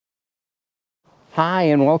Hi,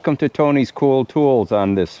 and welcome to Tony's Cool Tools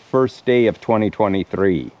on this first day of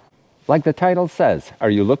 2023. Like the title says, are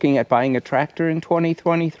you looking at buying a tractor in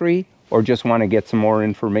 2023 or just want to get some more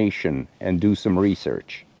information and do some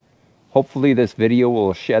research? Hopefully this video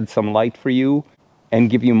will shed some light for you and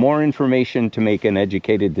give you more information to make an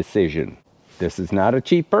educated decision. This is not a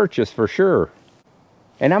cheap purchase for sure.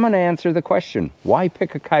 And I'm going to answer the question, why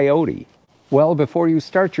pick a Kioti? Well, before you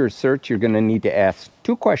start your search, you're going to need to ask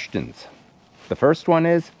two questions. The first one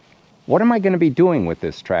is, what am I going to be doing with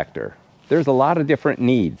this tractor? There's a lot of different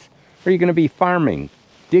needs. Are you going to be farming,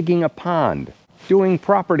 digging a pond, doing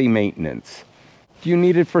property maintenance? Do you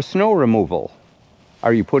need it for snow removal?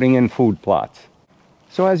 Are you putting in food plots?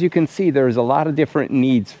 So as you can see, there's a lot of different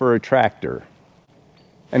needs for a tractor.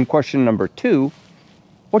 And question number two,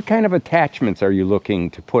 what kind of attachments are you looking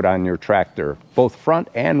to put on your tractor, both front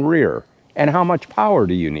and rear? And how much power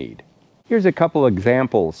do you need? Here's a couple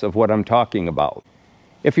examples of what I'm talking about.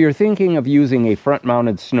 If you're thinking of using a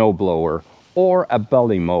front-mounted snowblower or a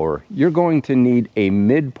belly mower, you're going to need a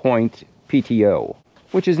midpoint PTO,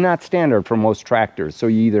 which is not standard for most tractors, so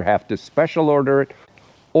you either have to special order it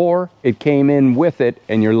or it came in with it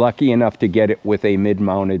and you're lucky enough to get it with a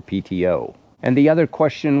mid-mounted PTO. And the other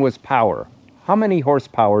question was power. How many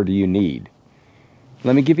horsepower do you need?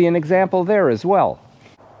 Let me give you an example there as well.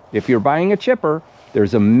 If you're buying a chipper,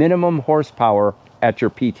 there's a minimum horsepower at your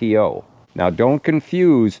PTO. Now don't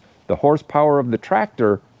confuse the horsepower of the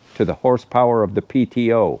tractor to the horsepower of the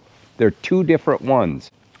PTO. They're two different ones.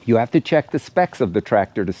 You have to check the specs of the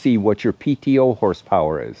tractor to see what your PTO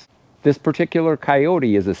horsepower is. This particular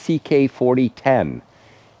Kioti is a CK4010.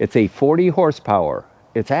 It's a 40 horsepower.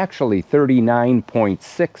 It's actually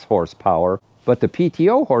 39.6 horsepower, but the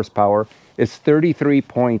PTO horsepower is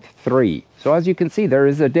 33.3. So as you can see, there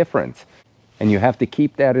is a difference. And you have to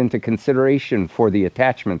keep that into consideration for the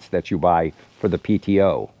attachments that you buy for the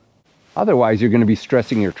PTO. Otherwise, you're going to be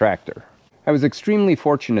stressing your tractor. I was extremely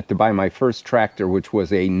fortunate to buy my first tractor, which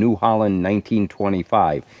was a New Holland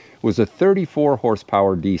 1925. It was a 34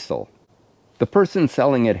 horsepower diesel. The person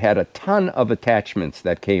selling it had a ton of attachments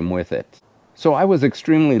that came with it. So I was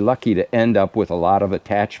extremely lucky to end up with a lot of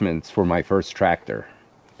attachments for my first tractor.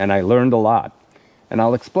 And I learned a lot. And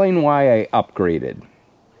I'll explain why I upgraded.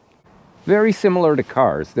 Very similar to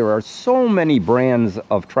cars, there are so many brands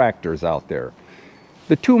of tractors out there.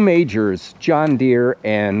 The two majors, John Deere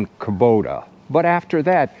and Kubota. But after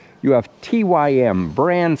that, you have TYM,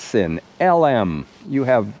 Branson, LM, you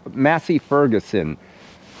have Massey Ferguson.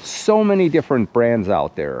 So many different brands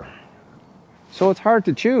out there. So it's hard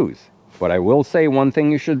to choose. But I will say one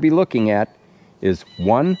thing you should be looking at is,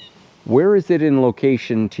 one, where is it in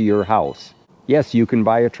location to your house? Yes, you can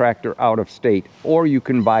buy a tractor out of state, or you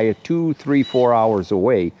can buy it 2, 3, 4 hours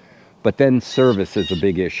away, but then service is a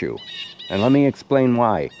big issue. And let me explain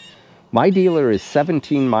why. My dealer is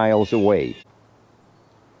 17 miles away.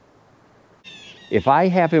 If I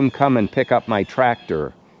have him come and pick up my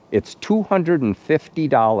tractor, it's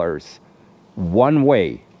 $250 one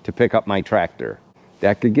way to pick up my tractor.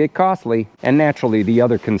 That could get costly. And naturally, the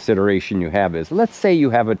other consideration you have is, let's say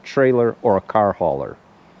you have a trailer or a car hauler.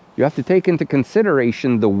 You have to take into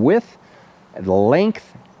consideration the width, the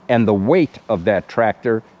length, and the weight of that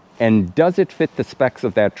tractor, and does it fit the specs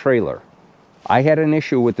of that trailer? I had an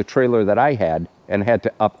issue with the trailer that I had and had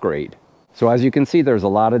to upgrade. So as you can see, there's a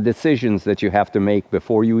lot of decisions that you have to make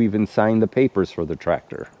before you even sign the papers for the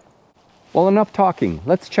tractor. Well, enough talking.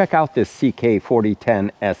 Let's check out this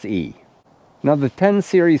CK4010 SE. Now, the 10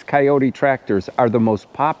 series Kioti tractors are the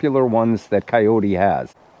most popular ones that Kioti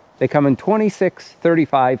has. They come in 26,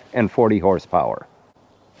 35, and 40 horsepower.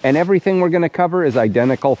 And everything we're going to cover is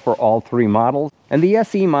identical for all three models. And the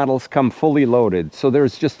SE models come fully loaded, so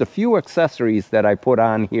there's just a few accessories that I put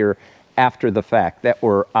on here after the fact that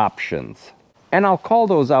were options. And I'll call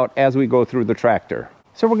those out as we go through the tractor.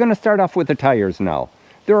 So we're going to start off with the tires now.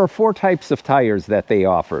 There are 4 types of tires that they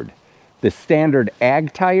offered. The standard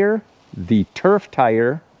ag tire, the turf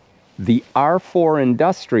tire, the R4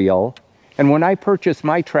 industrial, and when I purchased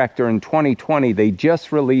my tractor in 2020, they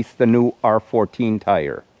just released the new R14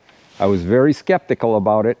 tire. I was very skeptical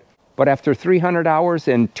about it, but after 300 hours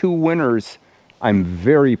and 2 winters, I'm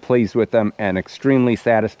very pleased with them and extremely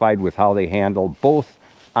satisfied with how they handle both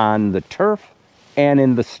on the turf and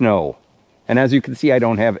in the snow. And as you can see, I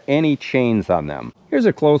don't have any chains on them. Here's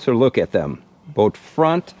a closer look at them, both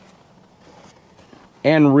front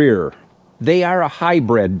and rear. They are a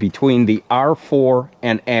hybrid between the R4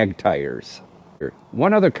 and ag tires.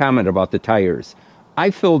 One other comment about the tires. I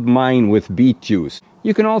filled mine with beet juice.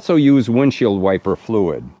 You can also use windshield wiper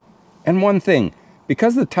fluid. And one thing,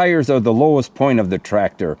 because the tires are the lowest point of the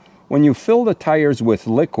tractor, when you fill the tires with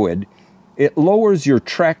liquid, it lowers your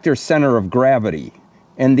tractor center of gravity.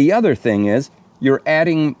 And the other thing is, you're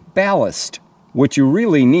adding ballast, which you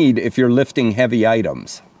really need if you're lifting heavy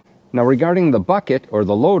items. Now regarding the bucket, or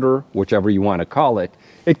the loader, whichever you want to call it,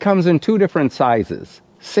 it comes in two different sizes,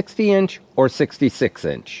 60-inch or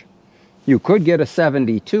 66-inch. You could get a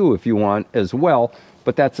 72 if you want as well,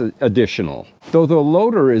 but that's additional. Though the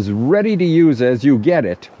loader is ready to use as you get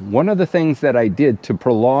it, one of the things that I did to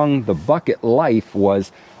prolong the bucket life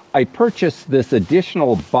was I purchased this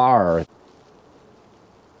additional bar.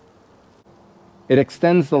 It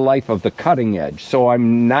extends the life of the cutting edge, so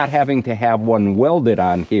I'm not having to have one welded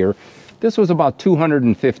on here. This was about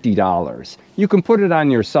 $250. You can put it on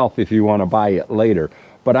yourself if you want to buy it later,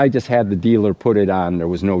 but I just had the dealer put it on. There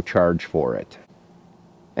was no charge for it.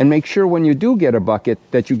 And make sure when you do get a bucket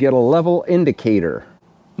that you get a level indicator.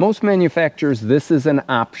 Most manufacturers, this is an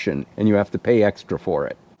option and you have to pay extra for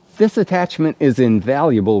it. This attachment is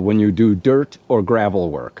invaluable when you do dirt or gravel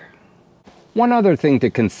work. One other thing to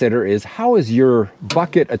consider is, how is your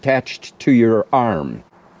bucket attached to your arm?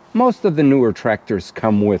 Most of the newer tractors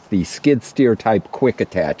come with the skid steer type quick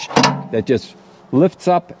attach that just lifts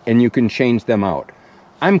up and you can change them out.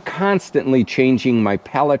 I'm constantly changing my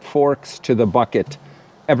pallet forks to the bucket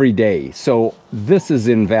every day, so this is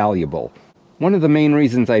invaluable. One of the main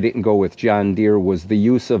reasons I didn't go with John Deere was the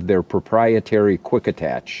use of their proprietary quick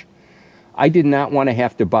attach. I did not want to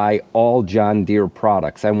have to buy all John Deere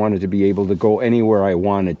products. I wanted to be able to go anywhere I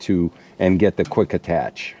wanted to and get the quick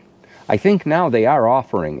attach. I think now they are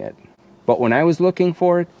offering it, but when I was looking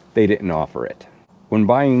for it, they didn't offer it. When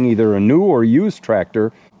buying either a new or used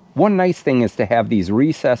tractor, one nice thing is to have these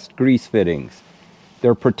recessed grease fittings.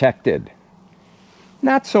 They're protected.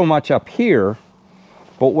 Not so much up here,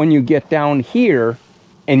 but when you get down here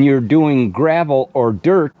and you're doing gravel or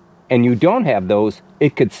dirt and you don't have those,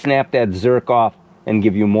 it could snap that zerk off and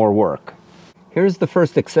give you more work. Here's the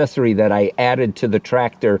first accessory that I added to the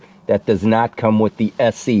tractor that does not come with the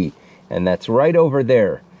SE, and that's right over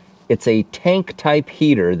there. It's a tank type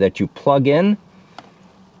heater that you plug in.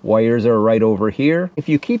 Wires are right over here. If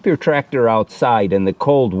you keep your tractor outside in the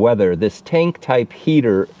cold weather, this tank type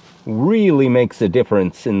heater really makes a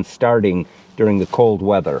difference in starting during the cold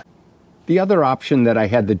weather. The other option that I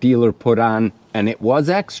had the dealer put on, and it was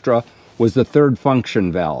extra, was the third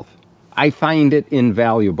function valve. I find it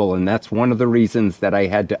invaluable, and that's one of the reasons that I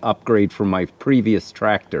had to upgrade from my previous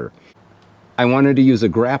tractor. I wanted to use a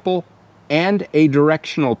grapple and a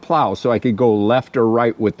directional plow so I could go left or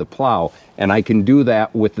right with the plow, and I can do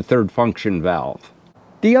that with the third function valve.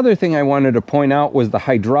 The other thing I wanted to point out was the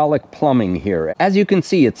hydraulic plumbing here. As you can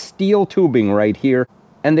see, it's steel tubing right here,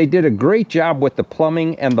 and they did a great job with the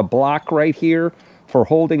plumbing and the block right here for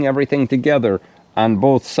holding everything together on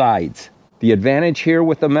both sides. The advantage here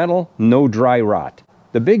with the metal, no dry rot.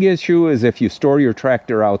 The big issue is if you store your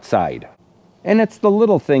tractor outside. And it's the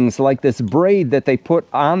little things like this braid that they put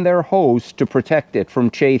on their hose to protect it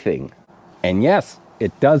from chafing. And yes,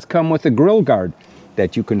 it does come with a grill guard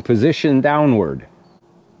that you can position downward.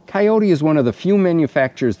 Kioti is one of the few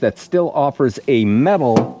manufacturers that still offers a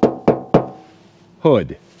metal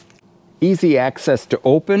hood. Easy access to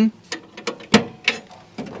open.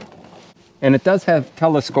 And it does have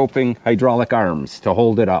telescoping hydraulic arms to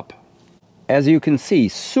hold it up. As you can see,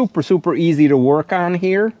 super easy to work on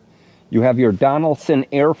here. You have your Donaldson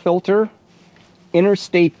air filter,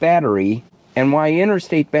 interstate battery, and why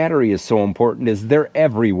interstate battery is so important is they're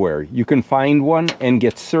everywhere. You can find one and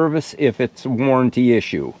get service if it's a warranty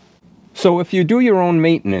issue. So if you do your own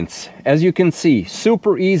maintenance, as you can see,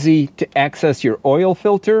 super easy to access your oil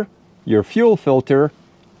filter, your fuel filter,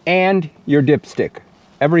 and your dipstick.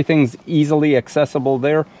 Everything's easily accessible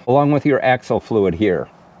there, along with your axle fluid here.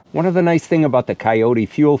 One of the nice things about the Kioti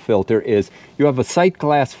fuel filter is you have a sight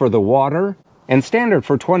glass for the water, and standard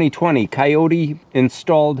for 2020, Kioti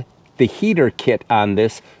installed the heater kit on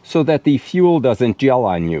this so that the fuel doesn't gel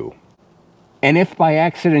on you. And if by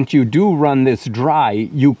accident you do run this dry,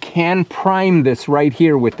 you can prime this right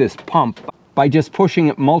here with this pump by just pushing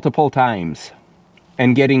it multiple times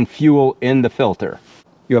and getting fuel in the filter.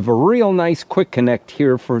 You have a real nice quick connect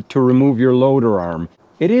here to remove your loader arm.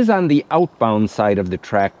 It is on the outbound side of the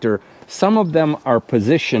tractor. Some of them are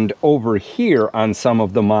positioned over here on some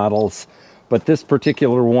of the models, but this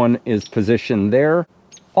particular one is positioned there.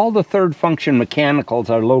 All the third function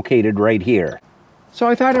mechanicals are located right here. So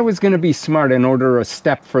I thought I was going to be smart and order a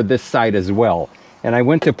step for this side as well. And I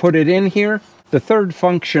went to put it in here. The third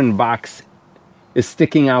function box is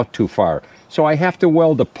sticking out too far. So I have to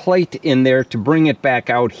weld a plate in there to bring it back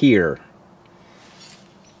out here.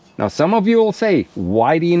 Now some of you will say,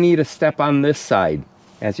 why do you need a step on this side?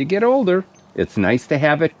 As you get older, it's nice to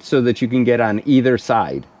have it so that you can get on either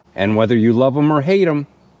side. And whether you love them or hate them,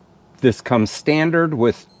 this comes standard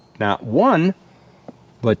with not one,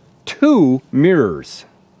 but two mirrors,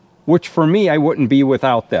 which for me, I wouldn't be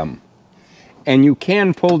without them. And you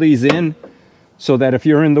can pull these in so that if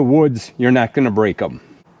you're in the woods, you're not going to break them.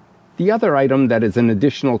 The other item that is an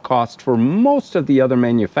additional cost for most of the other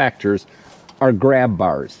manufacturers are grab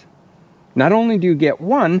bars. Not only do you get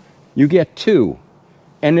one, you get two.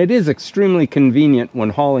 And it is extremely convenient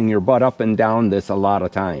when hauling your butt up and down this a lot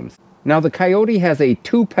of times. Now the Kioti has a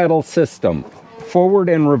 2-pedal system, forward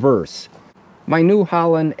and reverse. My New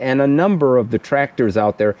Holland and a number of the tractors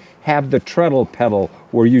out there have the treadle pedal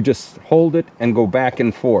where you just hold it and go back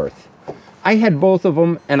and forth. I had both of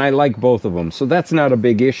them and I like both of them, so that's not a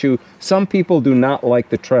big issue. Some people do not like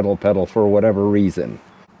the treadle pedal for whatever reason.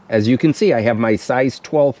 As you can see, I have my size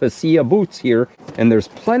 12 Hesea boots here, and there's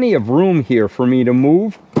plenty of room here for me to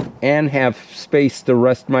move and have space to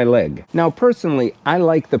rest my leg. Now, personally, I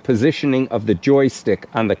like the positioning of the joystick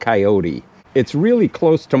on the Kioti. It's really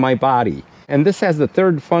close to my body, and this has the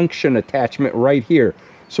third function attachment right here,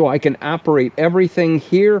 so I can operate everything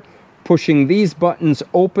here. Pushing these buttons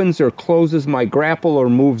opens or closes my grapple or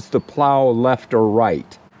moves the plow left or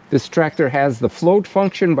right. This tractor has the float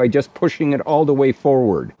function by just pushing it all the way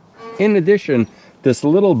forward. In addition, this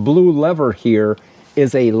little blue lever here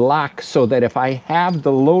is a lock so that if I have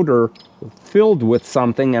the loader filled with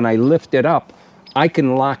something and I lift it up, I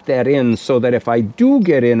can lock that in so that if I do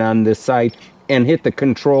get in on this side and hit the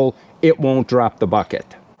control, it won't drop the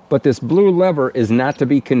bucket. But this blue lever is not to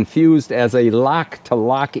be confused as a lock to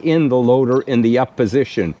lock in the loader in the up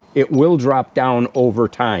position. It will drop down over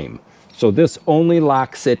time. So this only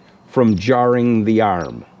locks it from jarring the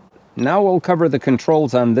arm. Now we'll cover the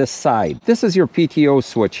controls on this side. This is your PTO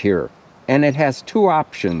switch here, and it has two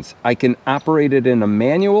options. I can operate it in a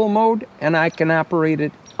manual mode, and I can operate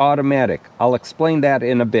it automatic. I'll explain that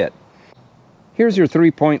in a bit. Here's your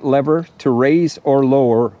 3-point lever to raise or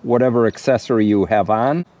lower whatever accessory you have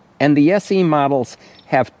on. And the SE models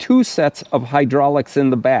have 2 sets of hydraulics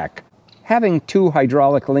in the back. Having 2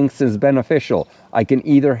 hydraulic links is beneficial. I can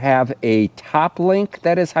either have a top link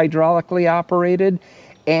that is hydraulically operated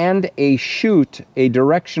and a chute, a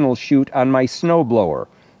directional chute on my snowblower.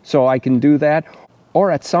 So I can do that.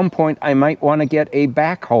 Or at some point I might want to get a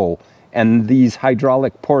backhoe, and these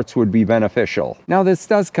hydraulic ports would be beneficial. Now this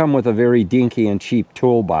does come with a very dinky and cheap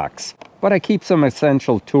toolbox, but I keep some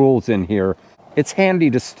essential tools in here. It's handy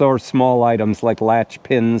to store small items like latch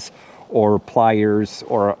pins or pliers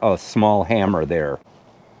or a small hammer there.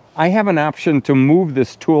 I have an option to move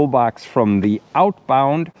this toolbox from the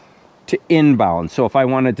outbound to inbound. So if I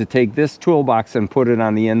wanted to take this toolbox and put it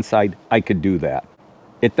on the inside, I could do that.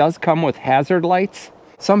 It does come with hazard lights.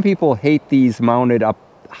 Some people hate these mounted up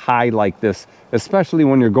high like this, especially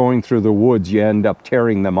when you're going through the woods, you end up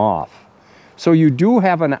tearing them off. So you do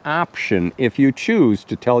have an option if you choose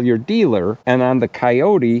to tell your dealer, and on the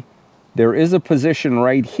Kioti, there is a position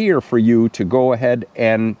right here for you to go ahead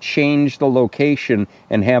and change the location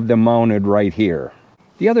and have them mounted right here.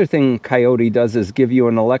 The other thing Kioti does is give you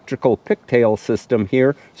an electrical pigtail system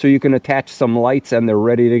here so you can attach some lights and they're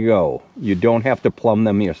ready to go. You don't have to plumb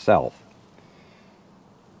them yourself.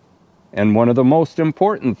 And one of the most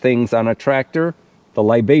important things on a tractor, the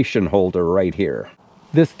libation holder right here.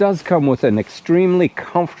 This does come with an extremely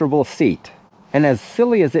comfortable seat. And as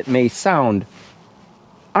silly as it may sound,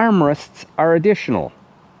 armrests are additional.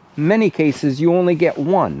 In many cases, you only get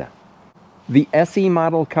one. The SE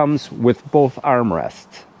model comes with both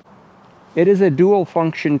armrests. It is a dual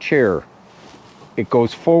function chair. It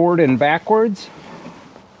goes forward and backwards,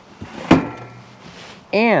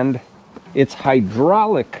 and it's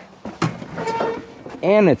hydraulic,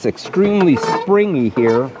 and it's extremely springy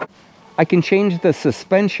here. I can change the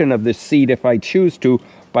suspension of the seat if I choose to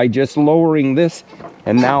by just lowering this,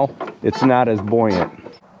 and now it's not as buoyant.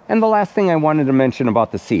 And the last thing I wanted to mention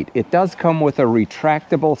about the seat, it does come with a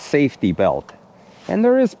retractable safety belt, and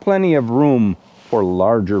there is plenty of room for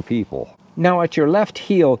larger people. Now at your left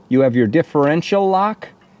heel, you have your differential lock,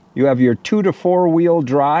 you have your 2 to 4 wheel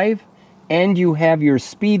drive, and you have your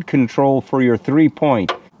speed control for your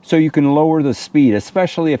 3-point. So you can lower the speed,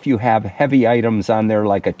 especially if you have heavy items on there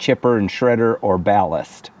like a chipper and shredder or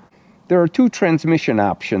ballast. There are 2 transmission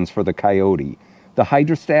options for the Kioti. The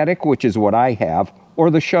hydrostatic, which is what I have, or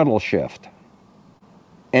the shuttle shift.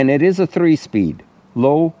 And it is a 3-speed,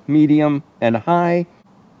 low, medium, and high,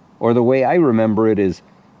 or the way I remember it is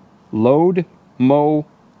load, mow,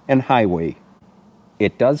 and highway.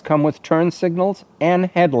 It does come with turn signals and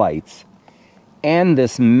headlights, and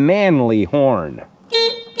this manly horn.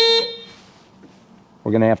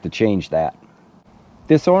 We're going to have to change that.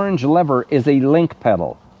 This orange lever is a link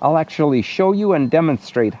pedal. I'll actually show you and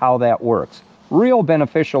demonstrate how that works. Real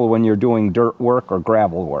beneficial when you're doing dirt work or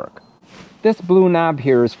gravel work. This blue knob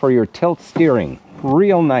here is for your tilt steering.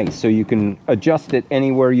 Real nice, so you can adjust it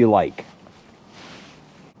anywhere you like.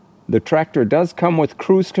 The tractor does come with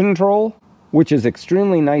cruise control, which is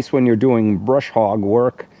extremely nice when you're doing brush hog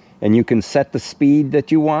work, and you can set the speed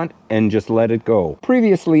that you want and just let it go.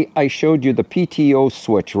 Previously, I showed you the PTO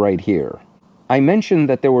switch right here. I mentioned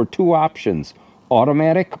that there were two options,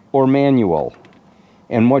 automatic or manual.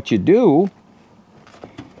 And what you do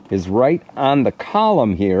is right on the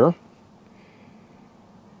column here,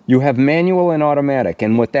 you have manual and automatic.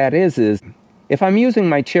 And what that is if I'm using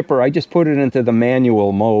my chipper, I just put it into the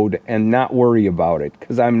manual mode and not worry about it,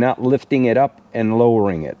 because I'm not lifting it up and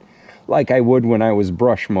lowering it like I would when I was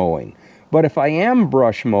brush mowing. But if I am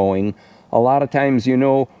brush mowing, a lot of times, you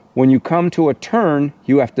know, when you come to a turn,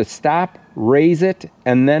 you have to stop, raise it,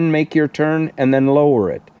 and then make your turn, and then lower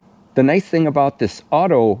it. The nice thing about this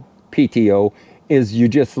auto PTO is you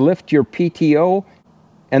just lift your PTO,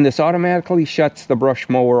 and this automatically shuts the brush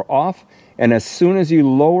mower off, and as soon as you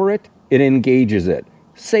lower it, it engages it.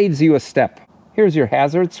 Saves you a step. Here's your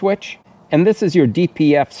hazard switch, and this is your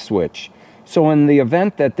DPF switch. So in the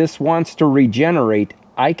event that this wants to regenerate,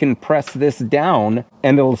 I can press this down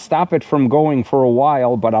and it'll stop it from going for a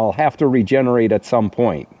while, but I'll have to regenerate at some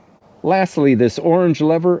point. Lastly, this orange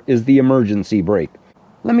lever is the emergency brake.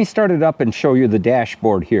 Let me start it up and show you the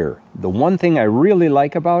dashboard here. The one thing I really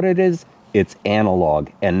like about it is it's analog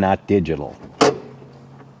and not digital.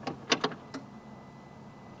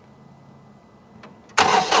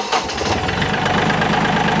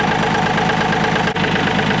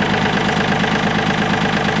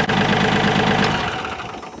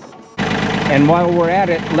 And while we're at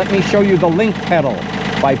it, let me show you the link pedal.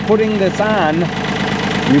 By putting this on,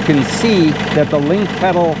 you can see that the link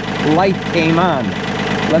pedal light came on.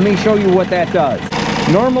 Let me show you what that does.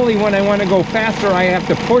 Normally when I want to go faster, I have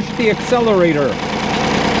to push the accelerator.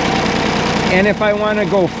 And if I want to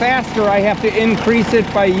go faster, I have to increase it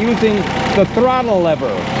by using the throttle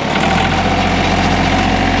lever.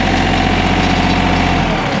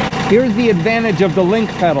 Here's the advantage of the link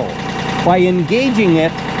pedal. By engaging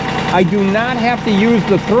it, I do not have to use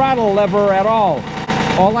the throttle lever at all.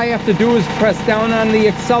 All I have to do is press down on the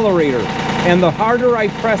accelerator. And the harder I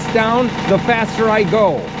press down, the faster I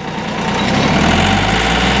go.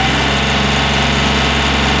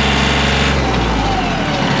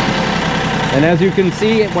 And as you can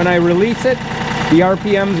see, when I release it, the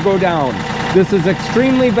RPMs go down. This is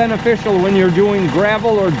extremely beneficial when you're doing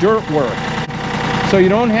gravel or dirt work, so you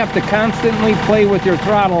don't have to constantly play with your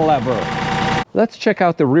throttle lever. Let's check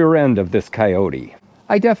out the rear end of this Kioti.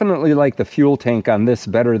 I definitely like the fuel tank on this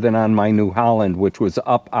better than on my New Holland, which was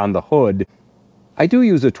up on the hood. I do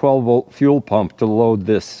use a 12-volt fuel pump to load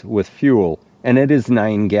this with fuel, and it is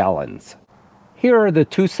 9 gallons. Here are the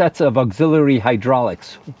two sets of auxiliary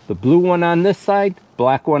hydraulics. The blue one on this side,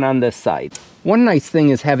 black one on this side. One nice thing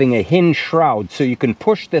is having a hinge shroud, so you can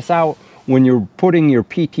push this out when you're putting your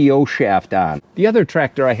PTO shaft on. The other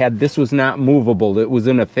tractor I had, this was not movable. It was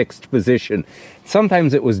in a fixed position.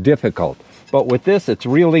 Sometimes it was difficult, but with this, it's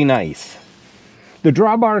really nice. The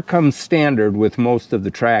drawbar comes standard with most of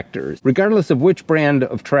the tractors. Regardless of which brand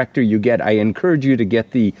of tractor you get, I encourage you to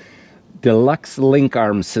get the deluxe link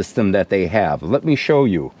arm system that they have. Let me show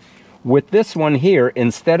you. With this one here,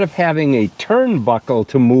 instead of having a turnbuckle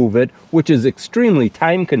to move it, which is extremely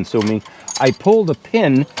time consuming, I pull the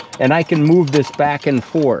pin and I can move this back and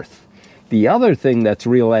forth. The other thing that's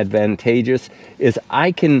real advantageous is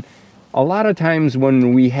a lot of times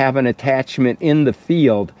when we have an attachment in the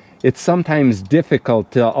field, it's sometimes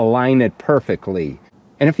difficult to align it perfectly.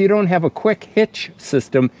 And if you don't have a quick hitch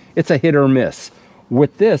system, it's a hit or miss.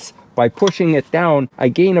 With this, by pushing it down, I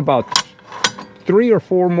gain about 3 or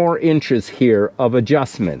 4 more inches here of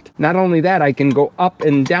adjustment. Not only that, I can go up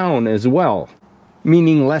and down as well,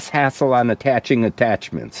 meaning less hassle on attaching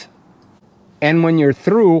attachments. And when you're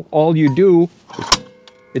through, all you do,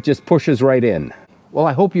 it just pushes right in. Well,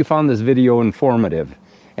 I hope you found this video informative,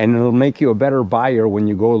 and it'll make you a better buyer when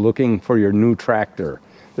you go looking for your new tractor.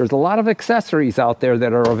 There's a lot of accessories out there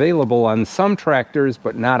that are available on some tractors,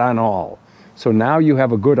 but not on all. So now you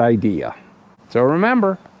have a good idea. So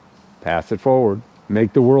remember, pass it forward,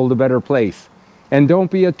 make the world a better place. And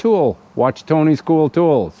don't be a tool. Watch Tony's Cool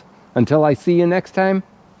Tools. Until I see you next time,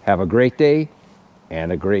 have a great day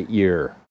and a great year.